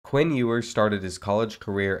Quinn Ewers started his college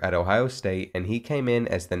career at Ohio State, and he came in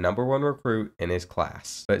as the #1 recruit in his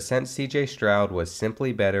class. But since CJ Stroud was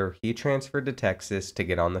simply better, he transferred to Texas to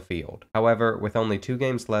get on the field. However, with only 2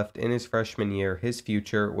 games left in his freshman year, his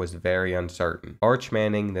future was very uncertain. Arch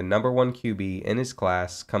Manning, the #1 QB in his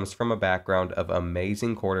class, comes from a background of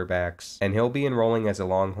amazing quarterbacks, and he'll be enrolling as a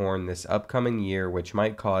Longhorn this upcoming year, which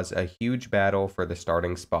might cause a huge battle for the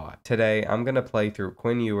starting spot. Today, I'm going to play through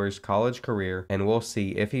Quinn Ewers' college career, and we'll see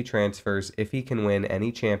if he transfers, if he can win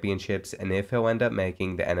any championships, and if he'll end up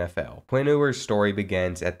making the NFL. Quinn Ewers' story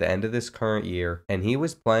begins at the end of this current year, and he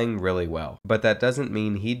was playing really well, but that doesn't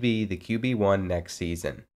mean he'd be the QB1 next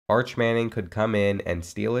season. Arch Manning could come in and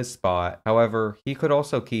steal his spot. However, he could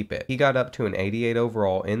also keep it. He got up to an 88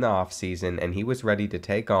 overall in the offseason, and he was ready to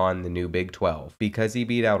take on the new Big 12 because he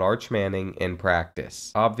beat out Arch Manning in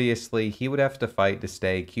practice. Obviously, he would have to fight to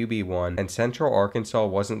stay QB1, and Central Arkansas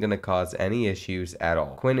wasn't going to cause any issues at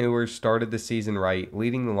all. Quinn Ewers started the season right,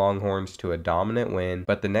 leading the Longhorns to a dominant win,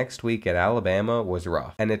 but the next week at Alabama was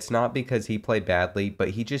rough. And it's not because he played badly, but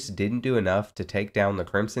he just didn't do enough to take down the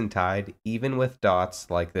Crimson Tide, even with dots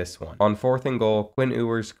like this one. On 4th and goal, Quinn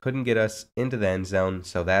Ewers couldn't get us into the end zone,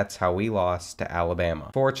 so that's how we lost to Alabama.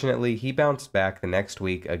 Fortunately, he bounced back the next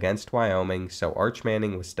week against Wyoming, so Arch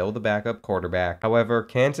Manning was still the backup quarterback. However,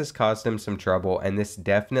 Kansas caused him some trouble, and this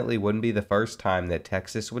definitely wouldn't be the first time that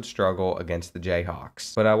Texas would struggle against the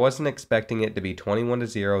Jayhawks. But I wasn't expecting it to be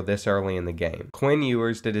 21-0 this early in the game. Quinn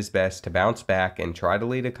Ewers did his best to bounce back and try to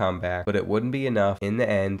lead a comeback, but it wouldn't be enough in the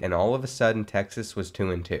end, and all of a sudden Texas was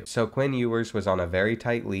 2-2. So Quinn Ewers was on a very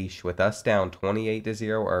tight leash with us down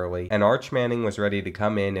 28-0 early, and Arch Manning was ready to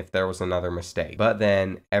come in if there was another mistake. But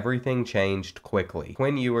then everything changed quickly.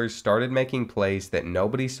 Quinn Ewers started making plays that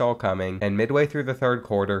nobody saw coming, and midway through the 3rd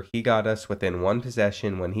quarter, he got us within 1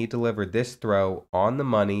 possession when he delivered this throw on the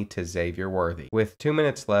money to Xavier Worthy. With 2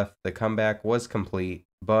 minutes left, the comeback was complete,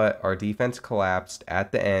 but our defense collapsed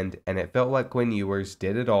at the end, and it felt like Quinn Ewers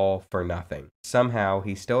did it all for nothing. Somehow,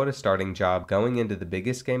 he still had a starting job going into the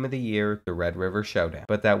biggest game of the year, the Red River Showdown.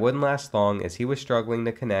 But that wouldn't last long as he was struggling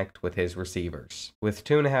to connect with his receivers. With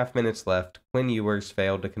 2.5 minutes left, Quinn Ewers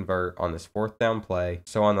failed to convert on this 4th down play,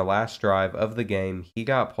 so on the last drive of the game, he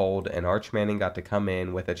got pulled and Arch Manning got to come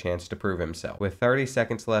in with a chance to prove himself. With 30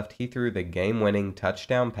 seconds left, he threw the game-winning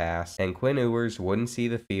touchdown pass, and Quinn Ewers wouldn't see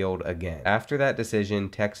the field again. After that decision,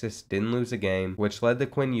 Texas didn't lose a game, which led to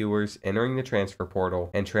Quinn Ewers entering the transfer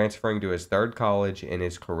portal and transferring to his 3rd college in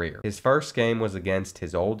his career. His first game was against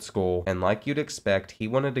his old school, and like you'd expect, he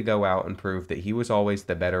wanted to go out and prove that he was always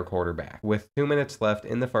the better quarterback. With 2 minutes left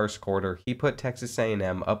in the 1st quarter, he put Texas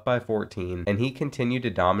A&M up by 14, and he continued to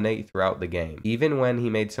dominate throughout the game. Even when he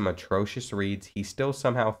made some atrocious reads, he still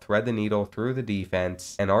somehow thread the needle through the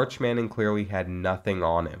defense, and Arch Manning clearly had nothing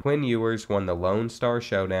on him. Quinn Ewers won the Lone Star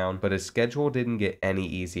Showdown, but his schedule didn't get any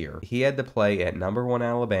easier. He had to play at #1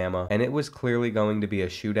 Alabama, and it was clearly going to be a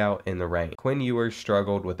shootout in the rain. Quinn Ewers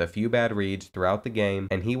struggled with a few bad reads throughout the game,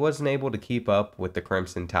 and he wasn't able to keep up with the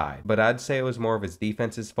Crimson Tide. But I'd say it was more of his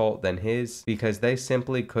defense's fault than his, because they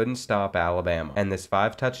simply couldn't stop Alabama, and this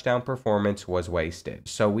 5-touchdown performance was wasted.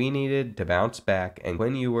 So we needed to bounce back, and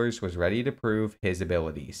Quinn Ewers was ready to prove his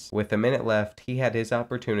abilities. With a minute left, he had his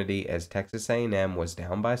opportunity as Texas A&M was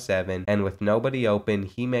down by 7, and with nobody open,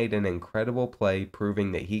 he made an incredible play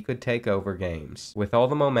proving that he could take over games. With all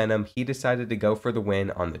the momentum, he decided to go for the win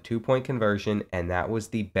on the 2-point conversion, and that was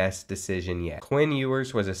the best decision yet. Quinn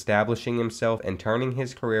Ewers was establishing himself and turning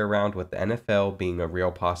his career around, with the NFL being a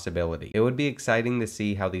real possibility. It would be exciting to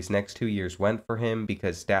see how these next 2 years went for him,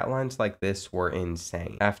 because stat lines like this were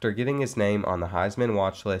insane. After getting his name on the Heisman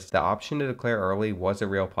watch list, the option to declare early was a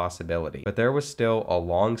real possibility, but there was still a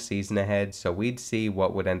long season ahead, so we'd see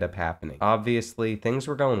what would end up happening. Obviously, things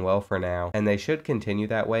were going well for now, and they should continue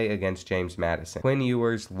that way against James Madison. Quinn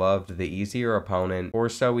Ewers loved the easier opponent, or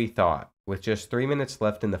so he thought. With just 3 minutes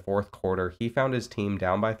left in the 4th quarter, he found his team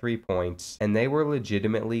down by 3 points, and they were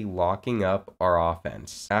legitimately locking up our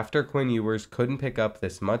offense. After Quinn Ewers couldn't pick up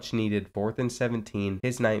this much-needed 4th and 17,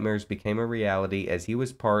 his nightmares became a reality as he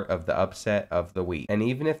was part of the upset of the week. And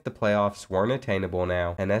even if the playoffs weren't attainable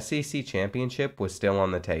now, an SEC championship was still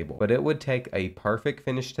on the table. But it would take a perfect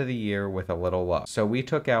finish to the year with a little luck. So we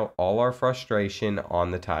took out all our frustration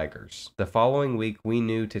on the Tigers. The following week, we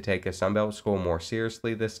knew to take a Sunbelt school more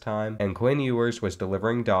seriously this time, and Quinn Ewers was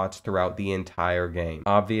delivering dots throughout the entire game.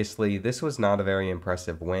 Obviously, this was not a very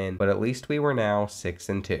impressive win, but at least we were now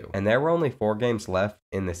 6-2, and there were only 4 games left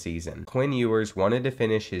in the season. Quinn Ewers wanted to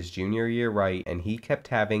finish his junior year right, and he kept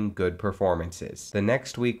having good performances. The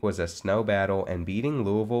next week was a snow battle, and beating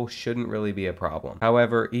Louisville shouldn't really be a problem.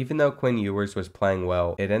 However, even though Quinn Ewers was playing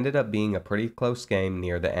well, it ended up being a pretty close game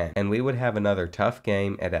near the end, and we would have another tough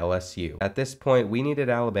game at LSU. At this point, we needed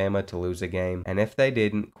Alabama to lose a game, and if they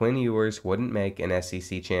didn't, Quinn Ewers wouldn't make an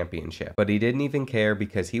SEC championship. But he didn't even care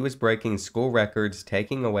because he was breaking school records,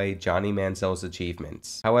 taking away Johnny Manziel's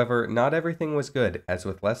achievements. However, not everything was good, as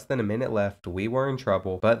with less than a minute left, we were in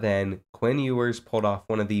trouble, but then Quinn Ewers pulled off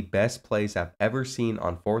one of the best plays I've ever seen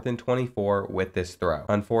on 4th and 24 with this throw.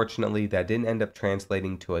 Unfortunately, that didn't end up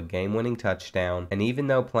translating to a game-winning touchdown, and even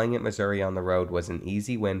though playing at Missouri on the road was an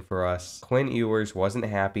easy win for us, Quinn Ewers wasn't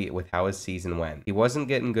happy with how his season went. He wasn't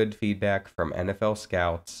getting good feedback from NFL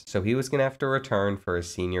scouts, so he was going to have to return for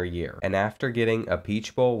his senior year. And after getting a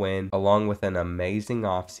Peach Bowl win, along with an amazing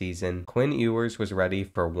offseason, Quinn Ewers was ready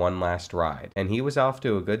for one last ride, and he was off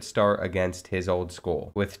to a good start against his old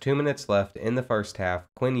school. With 2 minutes left in the first half,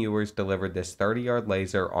 Quinn Ewers delivered this 30-yard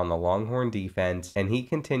laser on the Longhorn defense, and he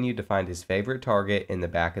continued to find his favorite target in the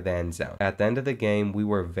back of the end zone. At the end of the game, we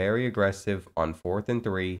were very aggressive on 4th and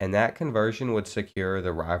 3, and that conversion would secure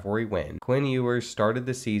the rivalry win. Quinn Ewers started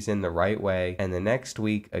the season the right way, and the next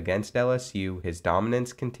week against LSU, his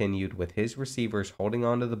dominance continued with his receivers holding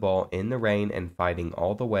onto the ball in the rain and fighting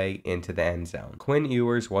all the way into the end zone. Quinn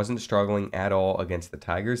Ewers wasn't struggling at all against the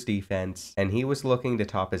Tigers defense, and he was looking to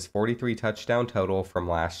top his 43 touchdown total from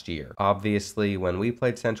last year. Obviously, when we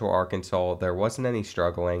played Central Arkansas, there wasn't any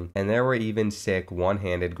struggling, and there were even sick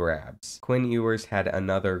one-handed grabs. Quinn Ewers had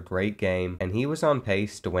another great game, and he was on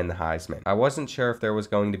pace to win the Heisman. I wasn't sure if there was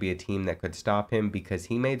going to be a team that could stop him because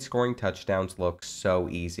he made scoring touchdowns look so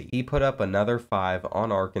easy. He put up another 5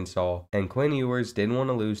 on Arkansas, and Quinn Ewers didn't want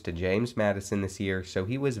to lose to James Madison this year, so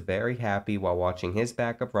he was very happy while watching his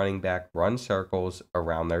backup running back run circles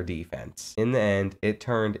around their defense. In the end, it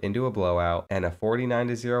turned into a blowout, and a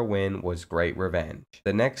 49-0 win was great revenge.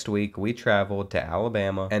 The next week, we traveled to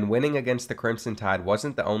Alabama, and winning against the Crimson Tide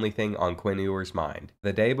wasn't the only thing on Quinn Ewers' mind.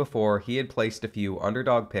 The day before, he had placed a few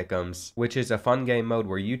underdog pick'ems, which is a fun game mode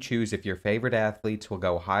where you choose if your favorite athletes will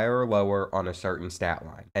go higher or lower on a certain stat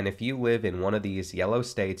line. And if you live in one of these yellow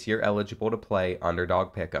states, you're eligible to play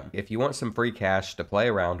underdog pick'em. If you want some free cash to play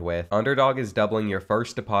around with, Underdog is doubling your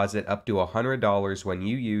first deposit up to $100 when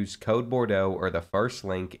you use code Bordeaux or the first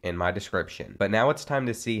link in my description. But now it's time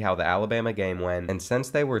to see how the Alabama game went, and since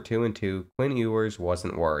they were 2-2, Quinn Ewers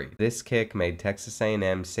wasn't worried. This kick made Texas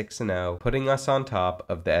A&M 6-0, putting us on top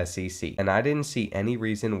of the SEC, and I didn't see any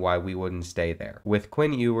reason why we wouldn't stay there. With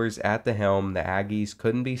Quinn Ewers at the helm, the Aggies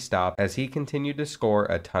couldn't be stopped as he continued to score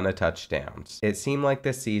a ton of touchdowns. It seemed like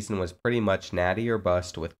this season was pretty much natty or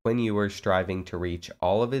bust, with Quinn Ewers striving to reach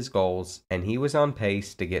all of his goals, and he was on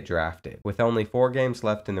pace to get drafted. With only 4 games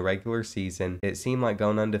left in the regular season, it seemed like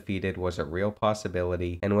going undefeated was a real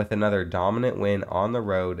possibility, and with another dominant win on the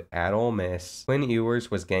road at Ole Miss, Quinn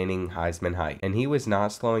Ewers was gaining Heisman hype, and he was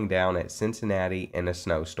not slowing down at Cincinnati in a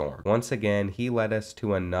snowstorm. Once again, he led us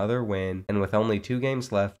to another win, and with only 2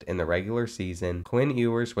 games left in the regular season, Quinn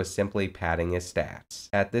Ewers was simply padding his stats.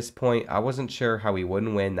 At this point, I wasn't sure how he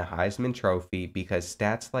wouldn't win the Heisman Trophy because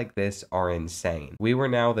stats like this are insane. We were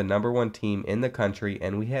now the #1 team in the country,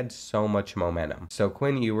 and we had so much momentum. So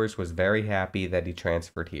Quinn Ewers was very happy that he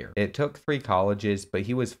transferred here. It took 3 colleges, but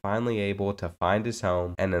he was finally able to find his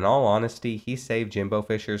home, and in all honesty, he saved Jimbo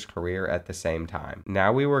Fisher's career at the same time.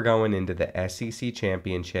 Now we were going into the SEC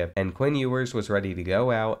championship, and Quinn Ewers was ready to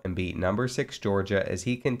go out and beat number 6 Georgia as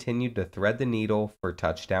he continued to thread the needle for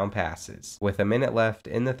touchdown passes. With a minute left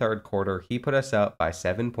in the third quarter, he put us up by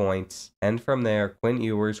 7 points, and from there, Quinn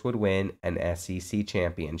Ewers would win an SEC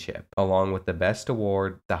championship, along with the best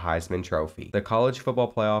award, the Heisman Trophy. The college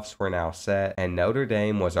football playoffs were now set, and Notre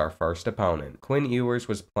Dame was our first opponent. Quinn Ewers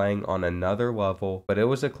was playing on another level, but it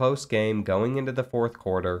was a close game going into the fourth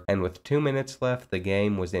quarter, and with 2 minutes left, the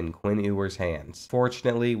game was in Quinn Ewers' hands.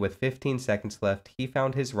 Fortunately, with 15 seconds left, he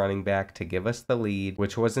found his running back to give us the lead,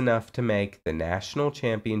 which was enough to make the national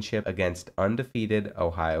championship against undefeated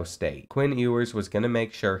Ohio State. Quinn Ewers was going to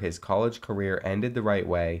make sure his college career ended the right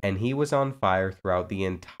way, and he was on fire throughout the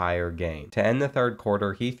entire game. To end the third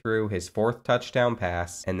quarter, he threw his 4th touchdown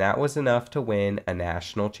pass, and that was enough to win a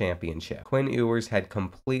national championship. Quinn Ewers had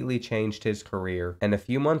completely changed his career, and a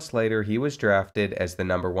few months later, he was drafted as the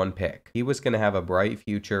 #1 pick. He was going to have a bright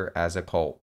future as a Colt.